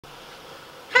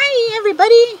Hi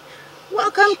everybody,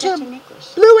 welcome to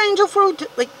Blue Angel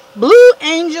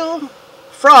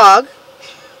Frog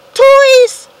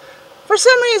Toys. For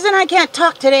some reason I can't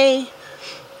talk today,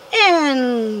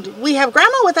 and we have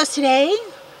Grandma with us today,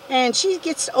 and she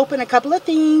gets to open a couple of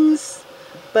things,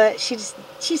 but she's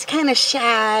kind of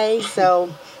shy,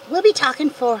 so we'll be talking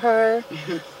for her.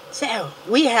 So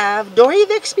we have Dory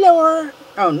the Explorer.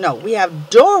 Oh no, we have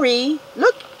Dory.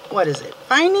 Look, what is it?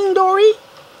 Finding Dory.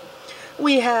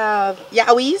 We have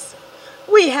Yowies.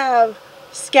 We have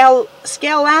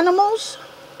Skelanimals.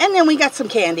 And then we got some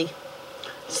candy.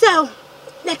 So,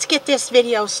 let's get this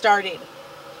video started.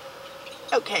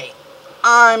 Okay,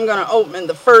 I'm going to open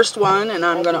the first one, and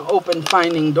I'm going to open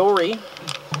Finding Dory.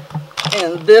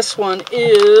 And this one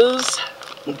is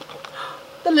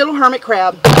the little hermit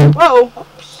crab. Whoa!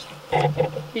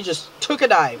 He just took a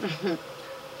dive.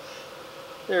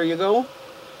 There you go.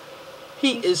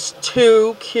 He is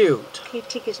too cute. Can you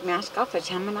take his mask off, his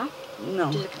helmet off?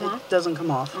 No, does it come off? Doesn't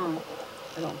come off. Oh.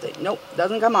 I don't think. Nope,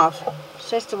 doesn't come off.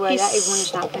 So that's the way that is when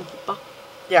he's not playing football?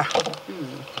 Yeah.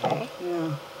 Okay.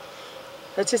 Yeah.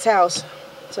 That's his house.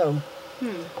 So.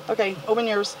 Okay, open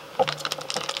yours.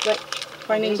 Right.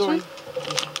 Finding Dory.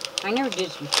 I never did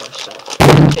this before, so.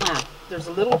 Yeah. There's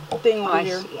a little thing over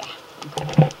here. Yeah.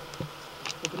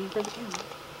 Opening for the camera.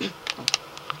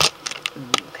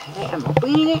 Okay, I'm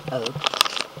opening it up.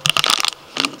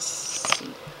 Let's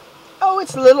see. Oh,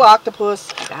 it's a little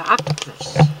octopus. I got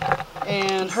octopus.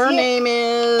 And her name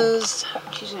is...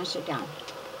 She's going to sit down.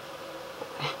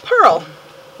 Pearl.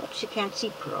 She can't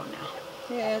see Pearl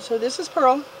now. Yeah, so this is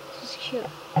Pearl. She's cute.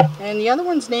 And the other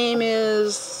one's name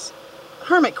is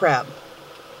Hermit Crab.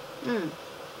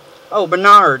 Oh,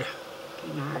 Bernard.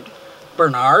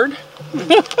 Bernard?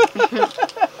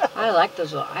 I like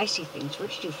those little icy things. Where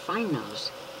did you find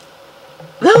those?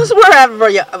 Those were at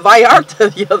Vallarta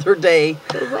the other day.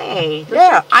 Good way. Those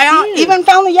Yeah, I even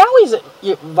found the Yowies at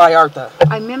Vallarta.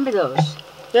 I remember those.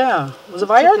 Yeah. Was it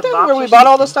Vallarta where we bought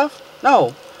all the stuff?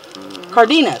 No.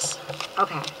 Cardenas.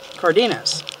 Okay.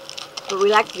 Cardenas. But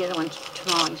we like the other ones,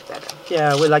 tamales, better.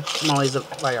 Yeah, we like tamales at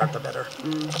Vallarta better.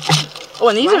 Oh,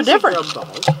 and these are different.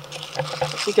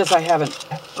 Because I haven't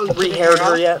re-haired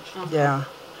her yet. Okay. Yeah.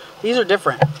 These are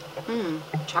different.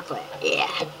 Chocolate. Yeah.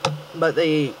 But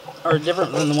they are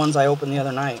different than the ones I opened the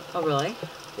other night. Oh, really?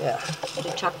 Yeah.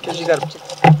 The chocolate. Because you got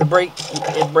the break.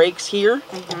 It breaks here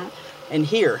and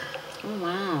here. Oh,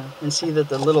 wow. And see that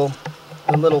the little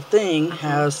thing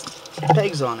has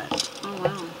pegs on it. Oh,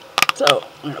 wow. So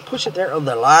I'm gonna push it there. Oh,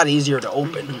 they're a lot easier to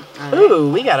open.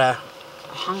 Ooh, we got a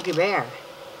hungry bear.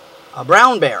 A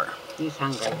brown bear. He's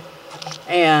hungry.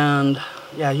 And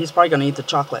yeah, he's probably gonna eat the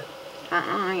chocolate.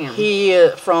 I am. He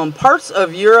from parts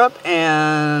of Europe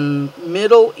and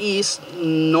Middle East,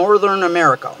 Northern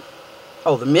America.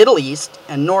 Oh, the Middle East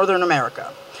and Northern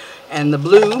America. And the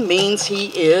blue means he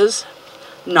is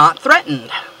not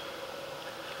threatened.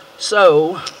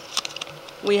 So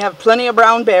we have plenty of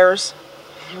brown bears.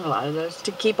 A lot of those.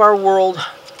 To keep our world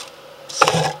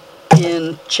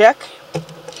in check.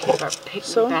 Keep our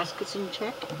picnic baskets in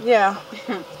check? Yeah.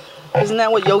 Isn't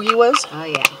that what Yogi was? Oh,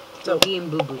 yeah. So, Yogi and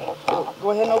Boo Boo. Oh,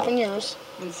 go ahead and open yours.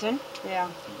 This one? Yeah.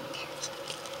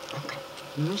 Okay.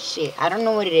 Let me see. I don't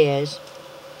know what it is.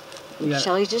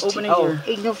 Shelley's just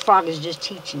Frog is just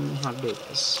teaching me how to do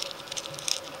this.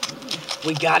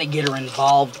 We gotta get her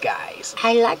involved, guys.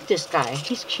 I like this guy.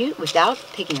 He's cute without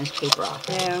taking his paper off.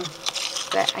 Yeah.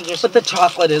 But I guess. But the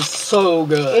chocolate is so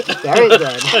good. It's very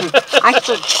good. I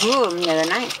took 2 of them the other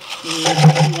night.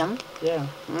 Yum. Yeah.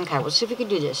 Okay, we'll see if we can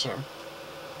do this here.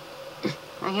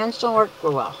 My hands don't work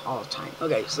real well all the time.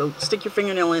 Okay, so stick your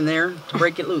fingernail in there to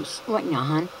break it loose. What now,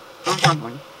 hon? I don't have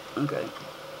one. Okay.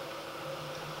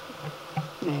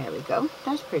 There we go.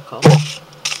 That's pretty cool.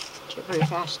 Did pretty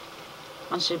fast.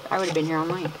 Honestly, I would have been here all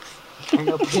night. Trying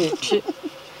to open it.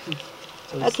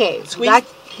 Okay,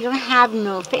 he don't have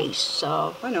no face,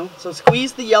 so. I know. So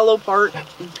squeeze the yellow part.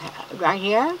 Okay. Right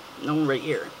here? No, right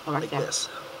here. Oh, right like there. This.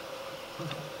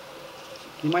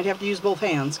 You might have to use both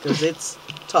hands because it's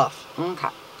tough. Okay.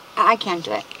 I can't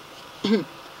do it.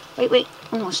 wait.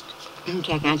 Almost.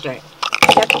 Okay, I can't do it.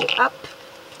 Step you up.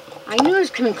 I knew it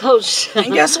was coming close.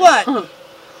 And guess what?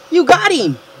 You got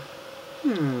him.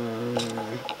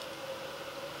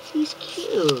 He's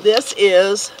cute. This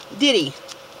is Diddy.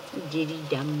 Diddy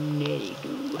dum diddy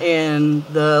doo. And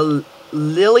the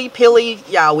Lily Pilly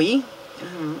Yowie.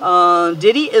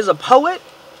 Diddy is a poet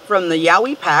from the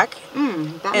Yowie pack.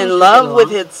 In love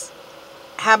with its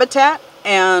habitat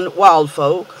and wild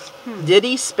folk.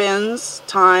 Diddy spends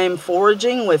time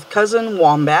foraging with cousin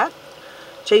Wombat,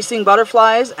 chasing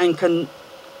butterflies and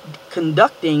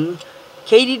conducting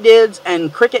katydids,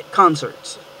 and cricket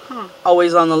concerts. Huh.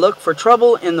 Always on the look for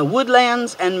trouble in the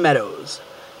woodlands and meadows.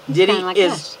 Diddy Kinda like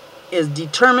is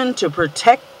determined to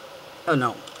protect. Oh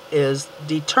no, is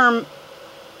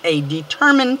a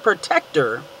determined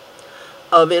protector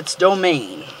of its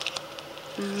domain.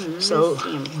 So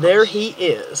there he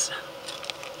is.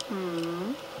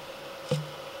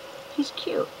 He's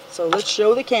cute. So let's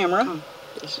show the camera. Oh,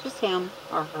 this is him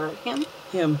or her. Him.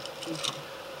 Him. Okay.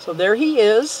 So there he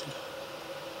is.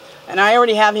 And I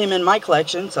already have him in my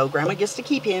collection, so Grandma gets to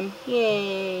keep him.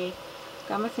 Yay.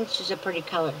 Grandma thinks she's a pretty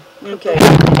color. Okay.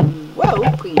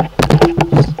 Whoa. Queen.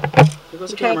 Here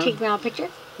goes the Try to camera. take me out a picture?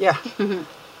 Yeah.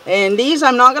 And these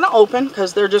I'm not going to open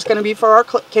because they're just going to be for our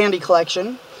candy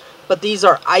collection. But these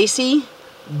are icy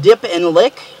dip and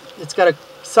lick. It's got a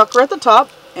sucker at the top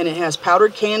and it has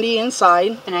powdered candy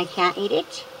inside. And I can't eat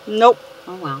it? Nope.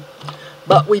 Oh, wow.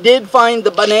 But we did find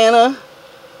the banana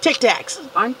Tic Tacs.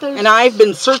 Aren't those... And I've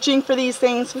been searching for these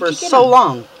things for so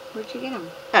long. Where'd you get them?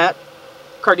 At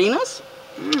Cardina's.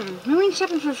 We went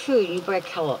shopping for food. You buy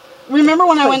color. Remember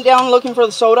when I went down looking for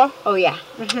the soda? Oh, yeah.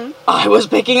 I was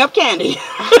picking up candy.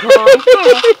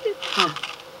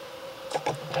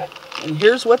 And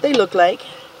here's what they look like.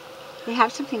 They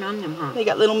have something on them, huh? They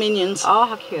got little minions. Oh,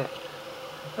 how cute.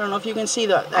 I don't know if you can see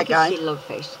that I guy. can see little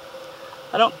face.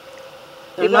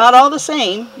 They're not all the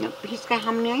same. Nope. He's got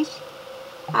how many eyes?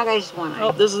 I got just one eye.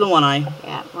 Oh, this is the one eye.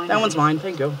 Yeah, one That eye. one's mine.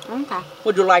 Thank you. Okay.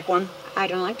 Would you like one? I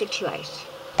don't like the two eyes.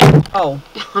 Oh.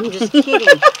 I'm just kidding.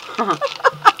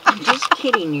 I'm just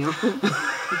kidding you.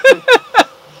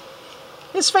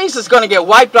 His face is going to get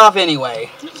wiped off anyway.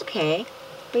 That's okay.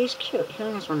 But he's cute. He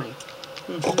only has one eye.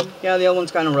 Yeah, the other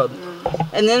one's kind of rubbed.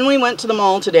 And then we went to the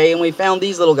mall today and we found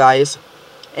these little guys.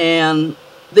 And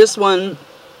this one,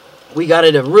 we got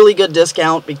it at a really good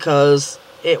discount because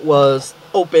it was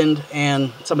opened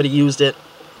and somebody used it.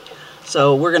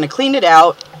 So we're going to clean it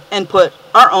out and put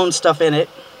our own stuff in it.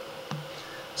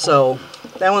 So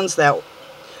that one's that.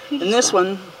 And this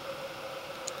one,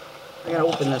 I got to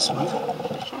open this one.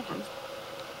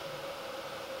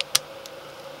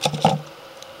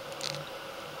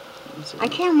 I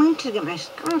can't wait to get my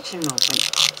skeleton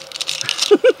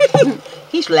open.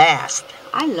 He's last.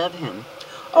 I love him.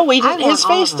 Oh, his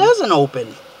face doesn't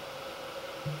open.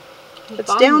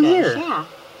 It's down here. Yeah.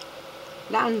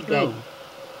 That one's good. Oh.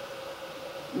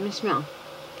 Let me smell.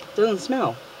 Doesn't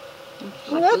smell. Well,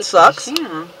 Like that licorice, sucks.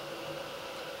 Yeah.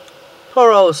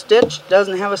 Poor old Stitch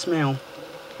doesn't have a smell.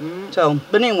 So,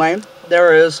 but anyway,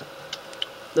 there is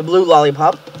the blue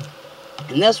lollipop.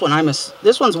 And this one,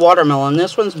 this one's watermelon,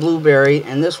 this one's blueberry,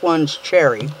 and this one's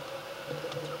cherry.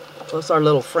 Plus our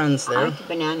little friends there. I like the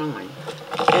banana one.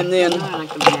 And then, I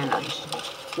like the bananas.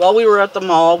 while we were at the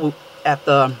mall, at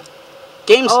the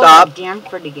GameStop. Oh, that damn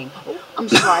Freddy game. I'm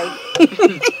sorry.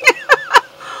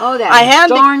 Oh, that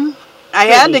I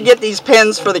had to get these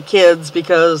pens for the kids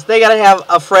because they got to have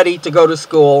a Freddy to go to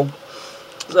school.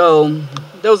 So,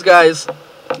 those guys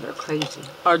they're crazy.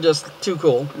 are just too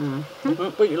cool.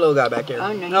 Put your little guy back here.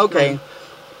 Oh, no, okay. Mine.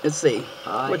 Let's see.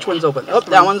 Oh, Which yeah. one's open? That's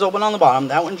That mine. one's open on the bottom.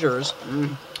 That one's yours.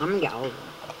 I'm going to get all of them.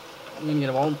 I'm going to get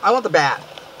them all. I want the bat.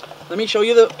 Let me show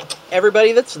you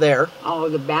everybody that's there. Oh,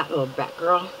 the little bat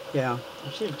girl. Yeah.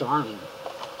 She's darling.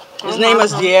 His name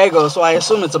is Diego, so I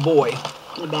assume it's a boy.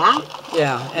 The bat?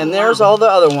 Yeah. And there's all the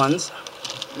other ones.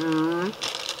 Mm.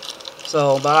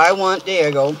 So, but I want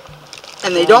Diego.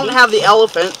 And they don't have the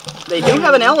elephant. They do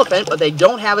have an elephant, but they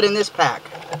don't have it in this pack.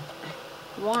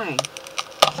 Why?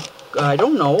 I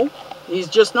don't know. He's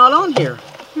just not on here.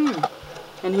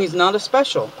 And he's not a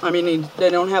special. I mean, they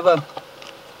don't have a...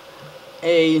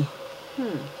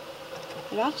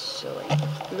 That's silly.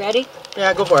 You ready?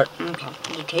 Yeah, go for it. Okay.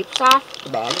 The tape's off. The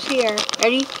bag is here.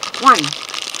 Ready? 1,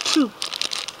 2.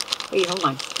 Wait, hold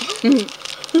on.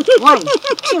 1,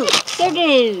 2. There it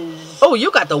is. Oh,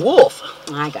 you got the wolf.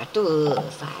 I got the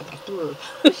wolf.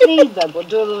 What's the name, Bug? We'll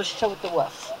do a little show with the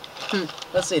wolf.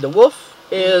 Let's see. The wolf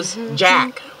is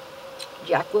Jack.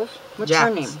 Jack Wolf? What's Jax.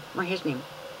 her name? Or his name?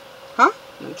 Huh?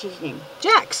 What's his name?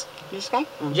 Jax. This guy?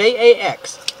 Oh.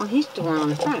 J-A-X. Oh, he's the one on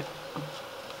the front.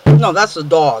 No, that's the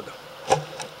dog.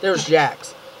 There's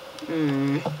Jax.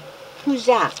 Who's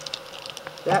that?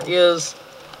 That is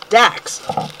Dax.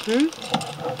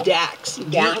 Dax. Dax?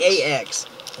 D-A-X.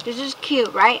 This is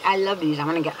cute, right? I love these. I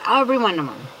want to get every one of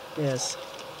them. Yes.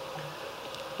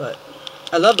 But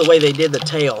I love the way they did the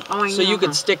tail. Oh, I so know, you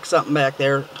could stick something back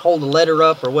there, hold a letter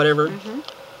up or whatever.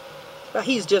 But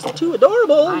he's just too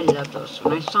adorable. I love those.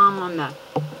 When I saw them on the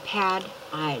pad,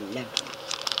 I loved them.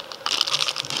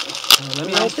 Let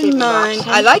me open mine.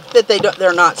 I like that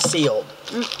they're not sealed.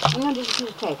 I'm going to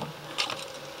just tape.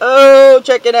 Oh,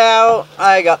 check it out.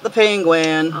 I got the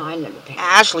penguin. Oh, I love the penguin.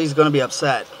 Ashley's going to be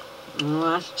upset.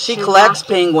 Oh, She collects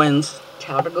penguins.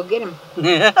 Tell her to go get him.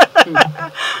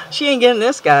 She ain't getting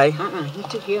this guy. He's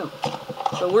too cute.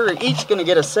 So we're each going to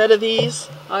get a set of these.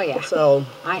 Oh, yeah. So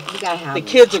we gotta have the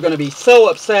kids are going to be so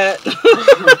upset.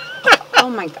 Oh,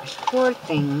 my gosh. Poor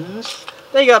things.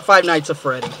 They got 5 Nights of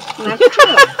Freddy. That's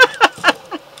true.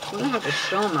 We're going to have to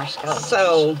show them our skeletons.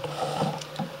 So,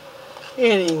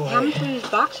 anyway. How much were these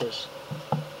boxes?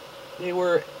 They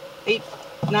were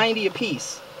 $8.90 a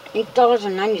piece.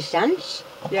 $8.90?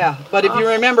 Yeah, but if you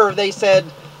remember, they said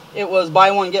it was buy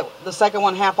one, get the second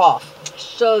one half off.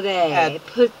 So they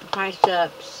put the price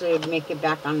up so to make it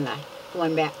back on the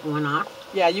one off?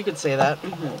 Yeah, you could say that.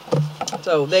 Mm-hmm.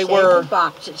 So they Save were... the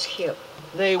box, it's cute.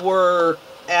 They were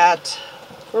at...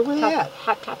 Where were they at?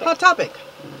 Hot Topic. Hot Topic.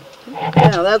 Yeah,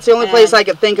 that's the only place I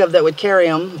could think of that would carry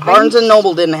them. Barnes &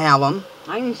 Noble didn't have them.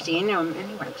 I didn't see any of them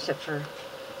anywhere except for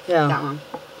Yeah. that one.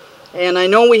 And I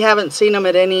know we haven't seen them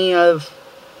at any of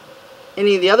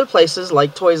the other places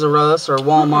like Toys R Us or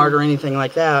Walmart or anything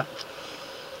like that.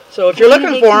 So if you're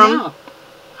looking for them,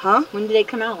 huh? When did they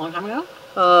come out? A long time ago?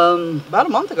 About a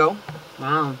month ago.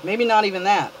 Wow. Maybe not even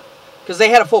that, because they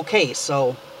had a full case.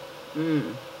 So.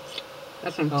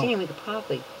 That's what I'm saying. We could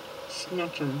probably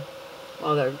snatch them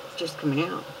while they're just coming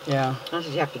out. Yeah. That's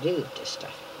what you have to do with this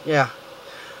stuff. Yeah.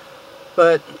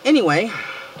 But anyway.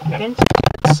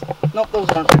 Pencils? Nope, those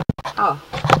aren't. Oh.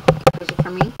 Was it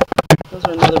for me? Those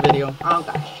are another video. Oh,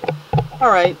 gosh. All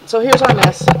right, so here's our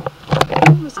mess.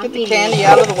 Let's get the candy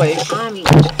out of the way. I'm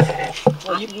eating.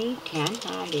 Well, you can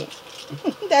have it.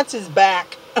 That's his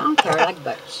back. I don't care. I like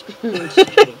butts.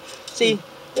 See,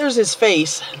 there's his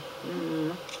face.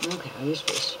 Okay, his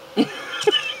face.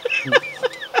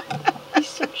 He's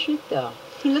so cute, though.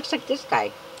 He looks like this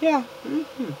guy. Yeah.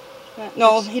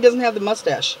 No, he doesn't have the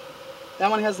mustache. That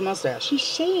one has the mustache. He's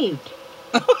shaved.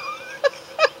 I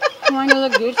want to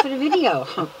look good for the video.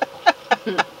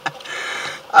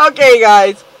 Okay,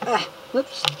 guys.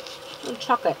 Whoops.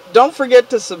 Chocolate. Don't forget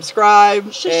to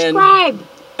subscribe. Subscribe.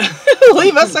 And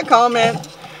leave us a comment.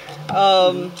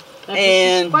 And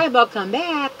subscribe, I'll come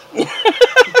back.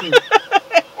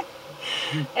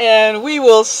 And we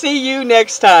will see you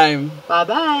next time.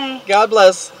 Bye-bye. God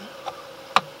bless.